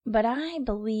But I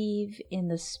believe in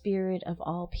the spirit of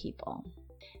all people.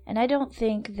 And I don't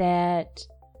think that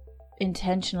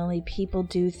intentionally people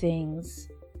do things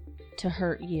to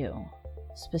hurt you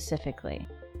specifically.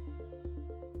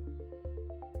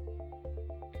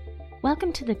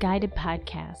 Welcome to the Guided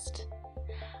Podcast.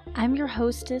 I'm your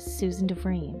hostess, Susan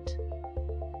DeVriend.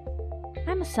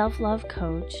 I'm a self-love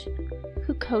coach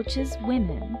who coaches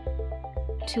women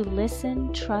to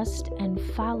listen, trust, and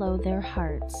follow their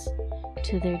hearts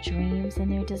to their dreams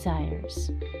and their desires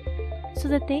so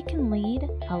that they can lead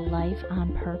a life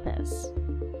on purpose.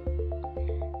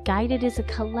 Guided is a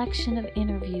collection of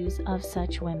interviews of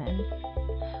such women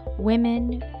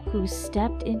who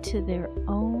stepped into their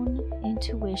own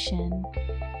intuition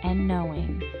and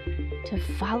knowing to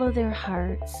follow their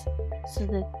hearts so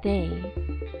that they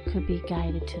could be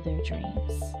guided to their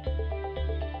dreams.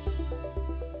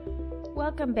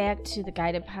 Welcome back to the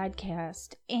Guided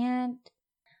Podcast, and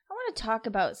I want to talk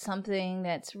about something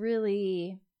that's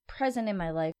really present in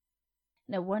my life,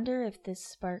 and I wonder if this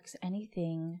sparks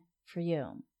anything for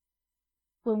you.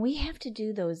 When we have to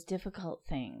do those difficult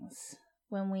things,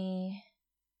 when we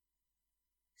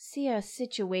see a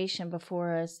situation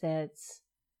before us that's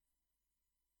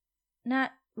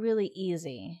not really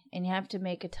easy and you have to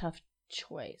make a tough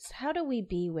choice, how do we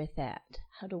be with that?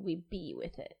 How do we be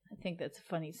with it? I think that's a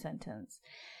funny sentence.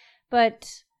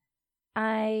 But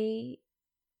I'm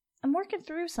working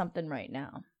through something right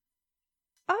now.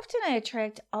 Often I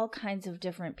attract all kinds of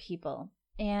different people,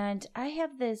 and I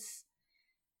have this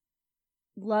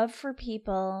love for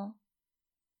people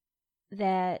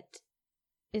that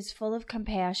is full of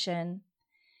compassion,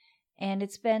 and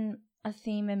it's been a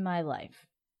theme in my life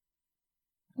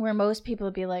where most people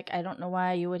would be like, I don't know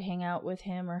why you would hang out with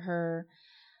him or her.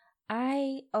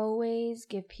 I always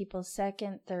give people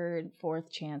second, third,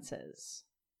 fourth chances.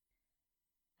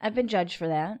 I've been judged for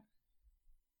that.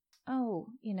 Oh,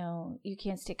 you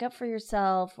can't stick up for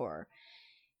yourself, or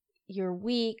you're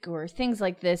weak, or things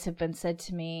like this have been said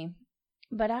to me.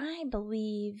 But I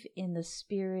believe in the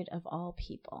spirit of all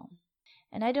people.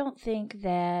 And I don't think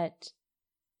that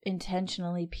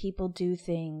intentionally people do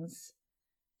things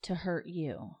to hurt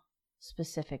you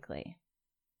specifically.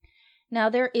 Now,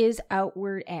 there is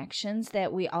outward actions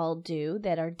that we all do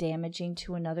that are damaging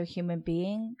to another human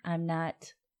being. I'm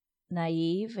not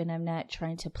naive, and I'm not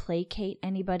trying to placate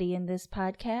anybody in this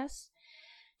podcast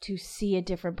to see a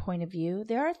different point of view.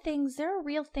 There are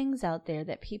real things out there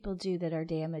that people do that are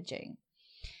damaging.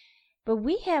 But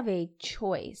we have a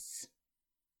choice,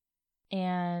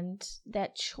 and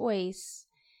that choice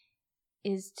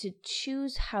is to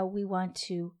choose how we want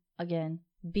to, again,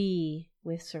 be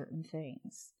with certain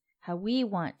things, how we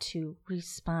want to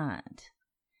respond,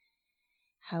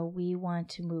 how we want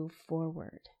to move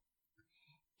forward.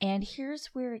 And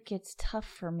here's where it gets tough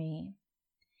for me,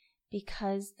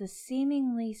 because the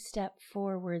seemingly step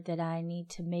forward that I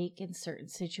need to make in certain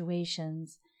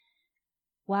situations,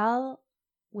 while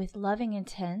with loving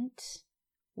intent,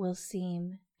 will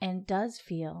seem and does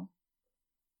feel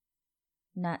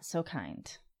not so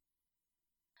kind.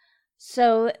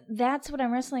 So that's what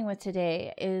I'm wrestling with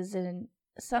today, is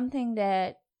something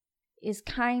that is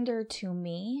kinder to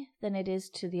me than it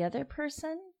is to the other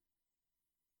person.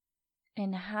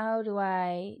 And how do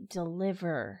I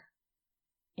deliver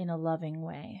in a loving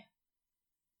way?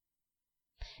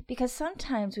 Because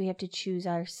sometimes we have to choose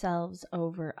ourselves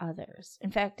over others. In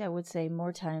fact, I would say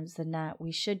more times than not,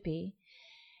 we should be.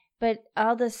 But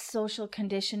all this social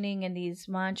conditioning and these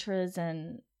mantras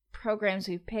and programs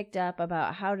we've picked up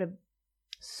about how to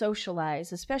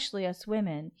socialize, especially us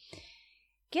women,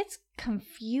 gets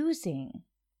confusing.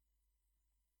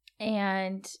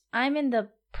 And I'm in the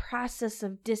process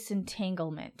of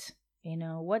disentanglement.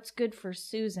 What's good for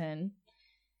Susan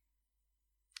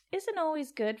isn't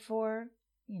always good for,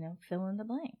 fill in the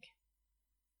blank.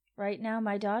 Right now,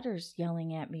 my daughter's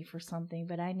yelling at me for something,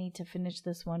 but I need to finish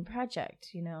this one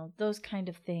project. Those kind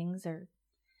of things are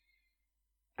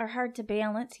hard to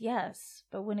balance, yes.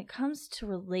 But when it comes to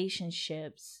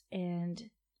relationships, and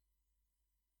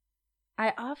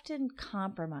I often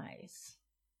compromise.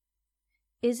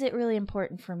 Is it really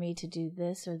important for me to do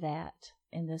this or that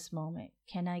in this moment?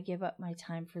 Can I give up my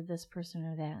time for this person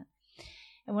or that?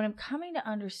 And what I'm coming to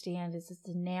understand is it's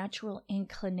a natural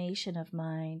inclination of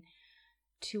mine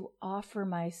to offer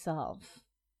myself,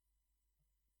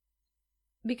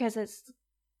 because it's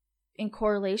in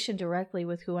correlation directly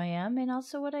with who I am and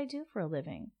also what I do for a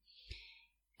living.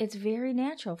 It's very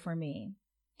natural for me,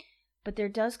 but there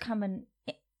does come an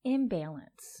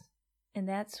imbalance, and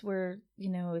that's where,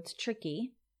 it's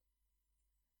tricky.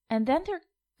 And then there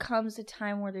comes a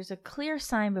time where there's a clear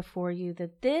sign before you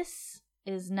that this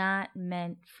is not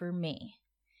meant for me.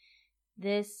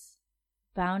 This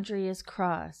boundary is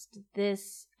crossed.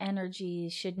 This energy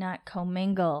should not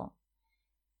commingle.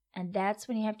 And that's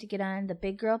when you have to get on the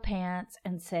big girl pants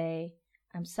and say,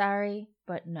 I'm sorry,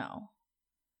 but no.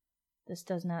 This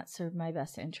does not serve my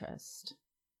best interest.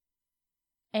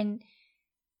 And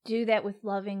do that with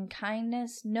loving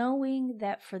kindness, knowing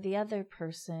that for the other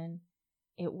person,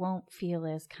 it won't feel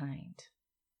as kind.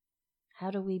 How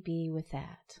do we be with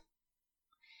that?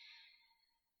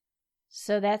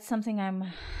 So that's something I'm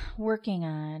working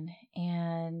on.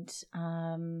 And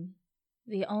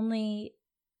the only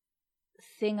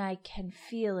thing I can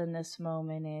feel in this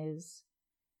moment is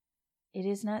it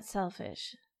is not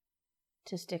selfish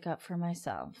to stick up for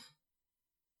myself,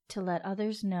 to let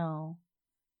others know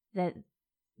that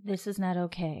this is not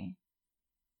okay.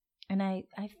 And I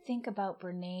think about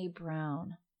Brené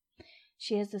Brown.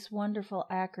 She has this wonderful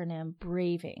acronym,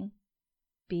 BRAVING,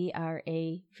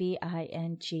 BRAVING.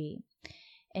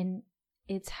 And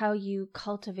it's how you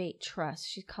cultivate trust.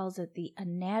 She calls it the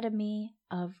anatomy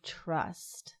of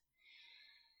trust.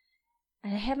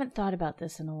 And I haven't thought about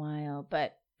this in a while,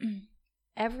 but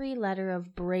every letter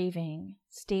of BRAVING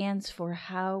stands for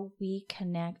how we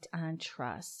connect on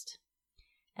trust.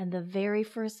 And the very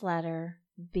first letter,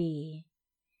 B,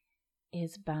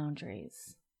 is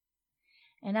boundaries.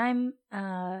 And I'm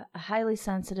a highly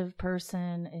sensitive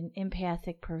person, an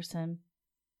empathic person.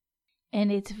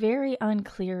 And it's very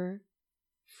unclear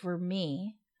for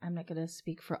me, I'm not going to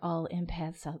speak for all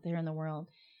empaths out there in the world,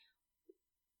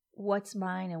 what's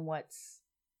mine and what's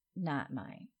not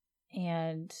mine.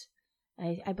 And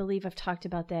I believe I've talked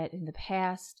about that in the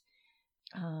past.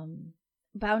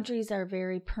 Boundaries are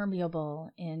very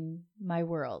permeable in my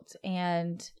world.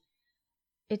 And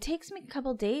it takes me a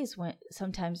couple days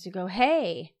sometimes to go,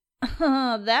 hey,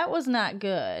 that was not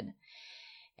good.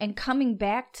 And coming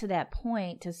back to that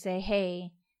point to say,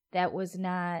 hey, that was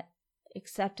not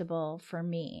acceptable for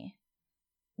me.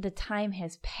 The time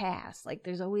has passed. Like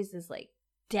there's always this like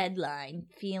deadline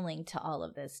feeling to all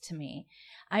of this to me.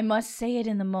 I must say it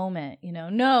in the moment,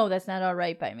 no, that's not all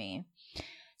right by me.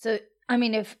 So, I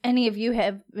mean, if any of you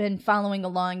have been following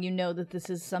along, you know that this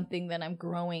is something that I'm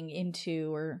growing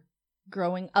into or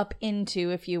growing up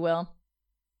into, if you will.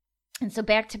 And so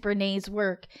back to Brené's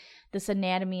work, this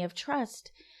anatomy of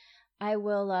trust, I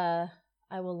will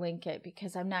link it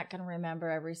because I'm not going to remember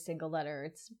every single letter.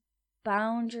 It's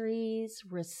boundaries,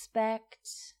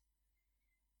 respect.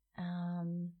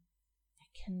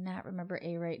 I cannot remember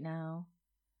A right now.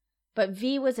 But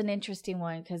V was an interesting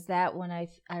one because that one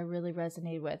I really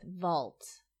resonated with. Vault.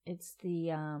 It's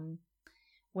the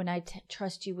when I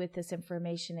trust you with this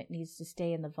information, it needs to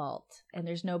stay in the vault. And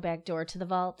there's no back door to the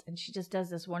vault. And she just does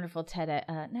this wonderful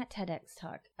not TEDx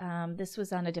talk. This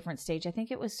was on a different stage. I think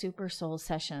it was Super Soul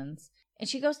Sessions. And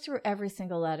she goes through every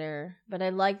single letter. But I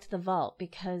liked the vault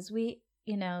because we,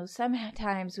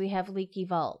 sometimes we have leaky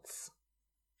vaults.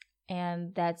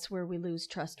 And that's where we lose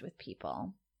trust with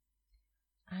people.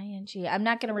 ING. I'm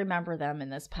not going to remember them in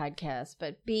this podcast,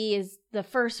 but B is the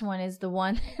first one is the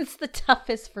one that's the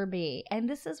toughest for me. And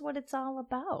this is what it's all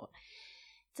about.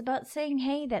 It's about saying,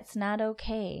 hey, that's not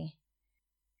okay.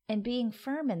 And being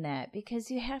firm in that because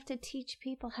you have to teach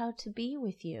people how to be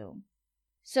with you.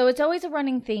 So it's always a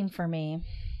running theme for me,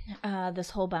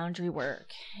 this whole boundary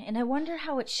work. And I wonder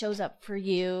how it shows up for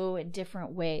you in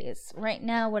different ways. Right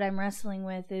now, what I'm wrestling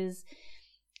with is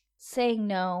saying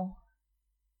no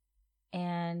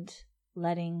and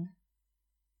letting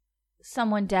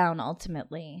someone down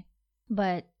ultimately.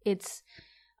 But it's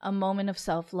a moment of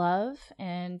self-love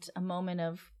and a moment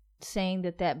of saying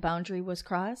that boundary was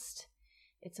crossed.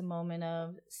 It's a moment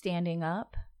of standing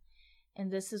up.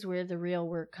 And this is where the real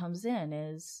work comes in,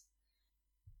 is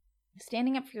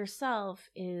standing up for yourself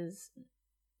is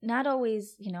not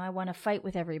always, I want to fight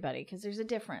with everybody because there's a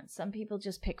difference. Some people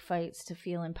just pick fights to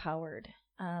feel empowered.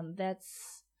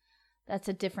 That's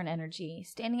a different energy.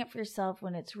 Standing up for yourself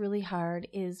when it's really hard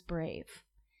is brave.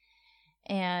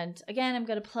 And again, I'm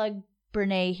going to plug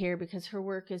Brené here because her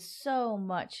work is so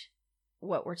much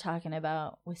what we're talking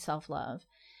about with self-love.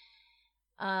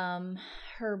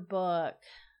 Her book,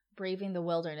 Braving the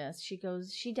Wilderness,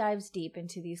 she dives deep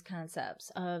into these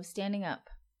concepts of standing up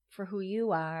for who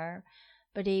you are,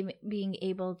 but being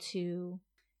able to,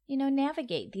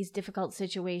 navigate these difficult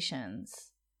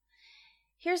situations.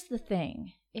 Here's the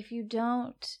thing. If you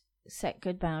don't set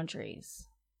good boundaries,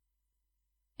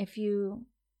 if you,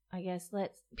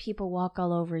 let people walk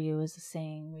all over you is a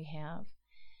saying we have,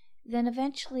 then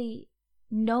eventually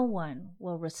no one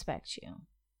will respect you.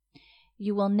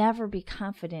 You will never be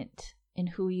confident in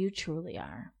who you truly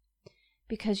are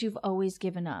because you've always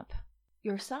given up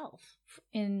yourself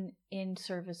in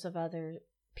service of other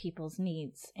people's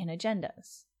needs and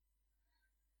agendas.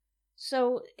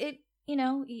 So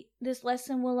this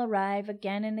lesson will arrive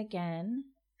again and again,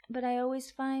 but I always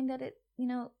find that it,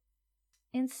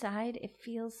 inside it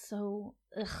feels so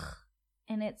ugh,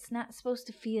 and it's not supposed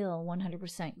to feel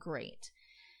 100% great.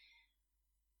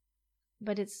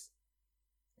 But it's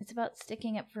about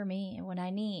sticking up for me and what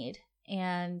I need,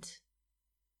 and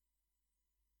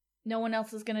no one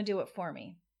else is going to do it for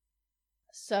me.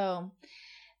 So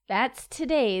that's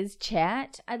today's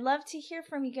chat. I'd love to hear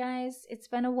from you guys. It's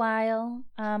been a while.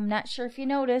 I'm not sure if you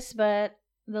noticed, but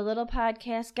the little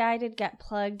podcast Guided got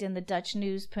plugged in the Dutch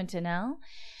News.nl.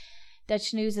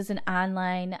 Dutch News is an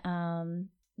online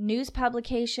news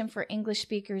publication for English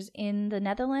speakers in the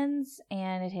Netherlands,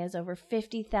 and it has over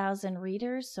 50,000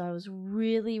 readers, so I was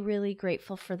really, really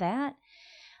grateful for that.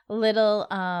 A little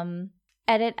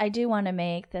edit I do want to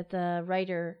make that the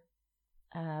writer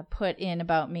put in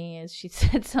about me is she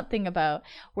said something about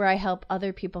where I help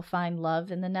other people find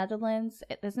love in the Netherlands.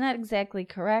 That's not exactly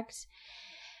correct.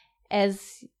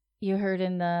 As you heard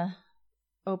in the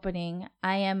opening,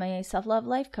 I am a self-love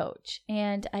life coach,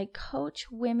 and I coach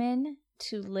women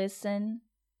to listen,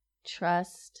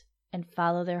 trust, and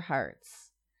follow their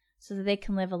hearts so that they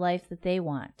can live a life that they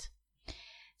want.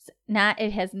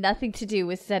 It has nothing to do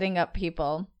with setting up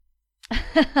people.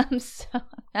 I'm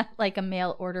not like a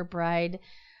mail order bride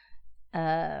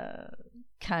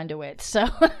conduit. So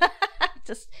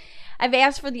I've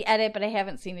asked for the edit, but I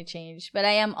haven't seen a change. But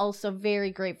I am also very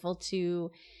grateful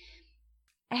to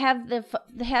have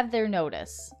their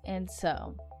notice, and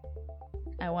so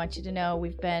I want you to know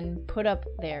we've been put up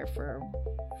there for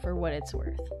what it's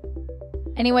worth.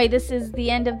 Anyway, this is the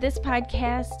end of this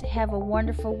podcast. Have a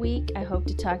wonderful week. I hope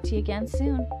to talk to you again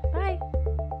soon. Bye.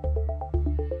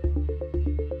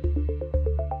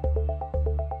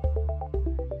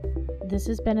 This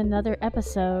has been another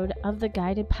episode of the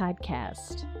Guided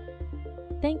Podcast.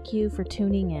 Thank you for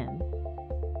tuning in.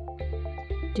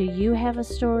 Do you have a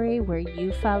story where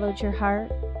you followed your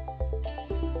heart?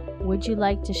 Would you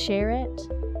like to share it?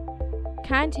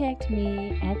 Contact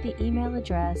me at the email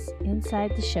address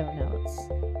inside the show notes,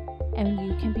 and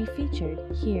you can be featured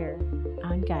here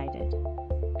on Guided.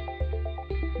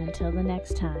 Until the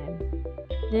next time,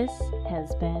 this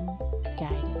has been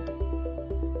Guided.